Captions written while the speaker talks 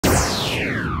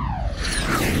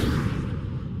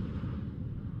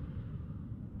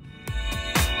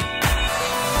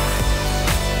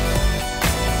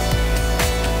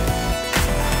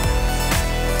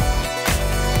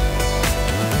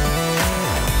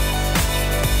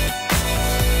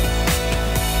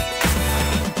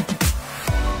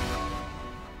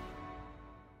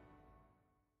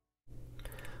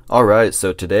Alright,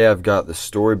 so today I've got the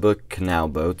Storybook Canal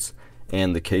boats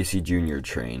and the Casey Jr.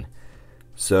 train.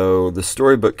 So the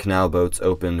Storybook Canal boats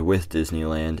opened with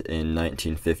Disneyland in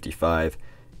 1955,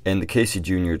 and the Casey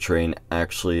Jr. train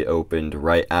actually opened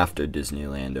right after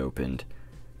Disneyland opened.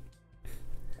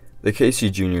 The Casey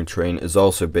Jr. train is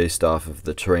also based off of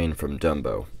the train from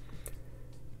Dumbo.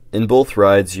 In both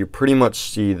rides, you pretty much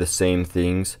see the same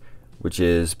things, which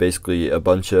is basically a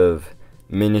bunch of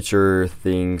miniature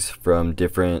things from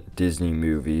different Disney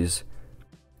movies,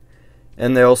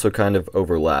 and they also kind of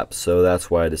overlap, so that's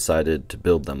why I decided to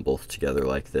build them both together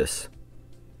like this.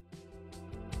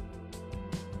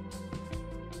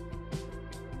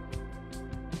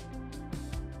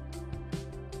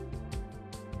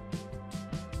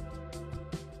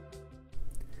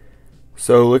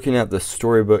 So looking at the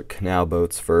Storybook Canal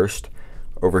boats first,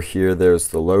 over here there's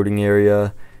the loading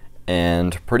area,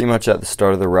 and pretty much at the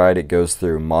start of the ride it goes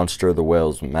through Monster the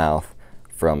Whale's mouth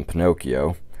from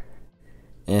Pinocchio.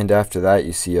 And after that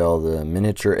you see all the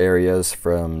miniature areas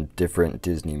from different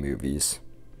Disney movies.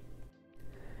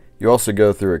 You also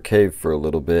go through a cave for a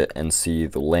little bit and see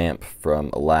the lamp from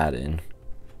Aladdin.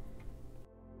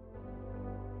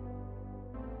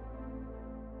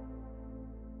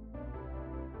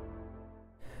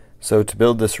 So to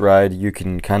build this ride, you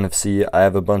can kind of see I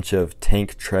have a bunch of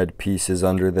tank tread pieces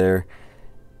under there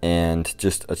and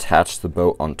just attach the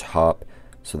boat on top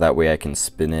so that way I can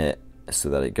spin it so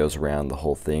that it goes around the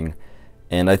whole thing.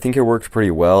 And I think it worked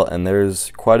pretty well, and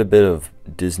there's quite a bit of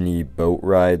Disney boat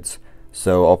rides,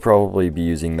 so I'll probably be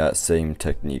using that same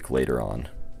technique later on.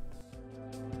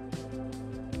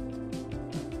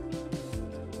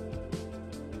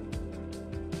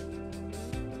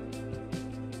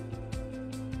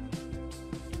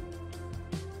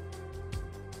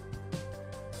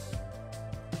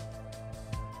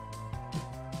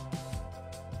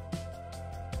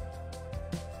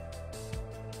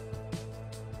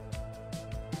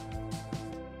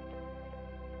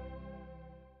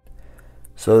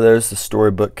 So there's the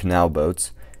Storybook Canal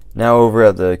boats. Now over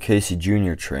at the Casey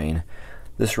Jr. train,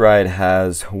 this ride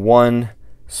has one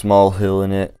small hill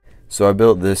in it, so I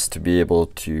built this to be able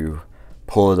to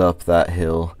pull it up that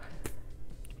hill,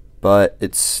 but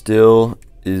it still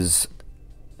is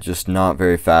just not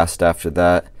very fast after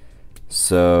that,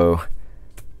 so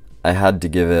I had to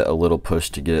give it a little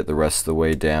push to get it the rest of the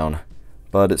way down,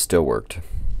 but it still worked.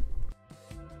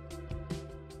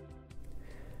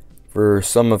 For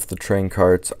some of the train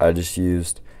carts, I just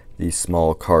used these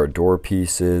small car door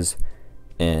pieces,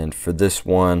 and for this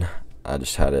one, I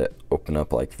just had it open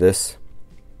up like this.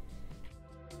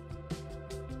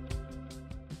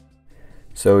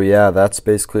 So yeah, that's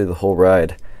basically the whole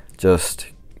ride. Just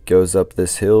goes up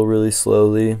this hill really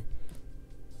slowly.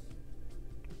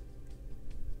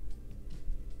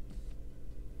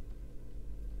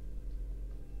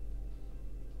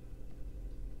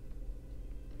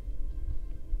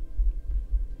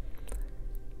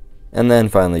 And then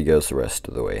finally goes the rest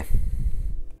of the way.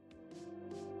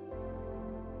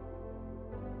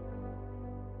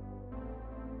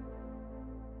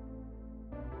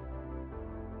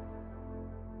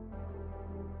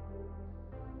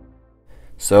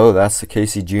 So that's the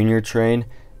Casey Jr. train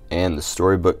and the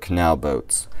Storybook Canal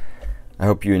boats. I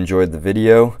hope you enjoyed the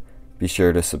video. Be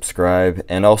sure to subscribe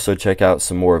and also check out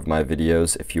some more of my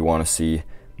videos if you want to see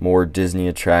more Disney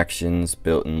attractions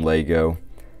built in Lego.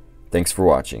 Thanks for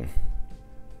watching.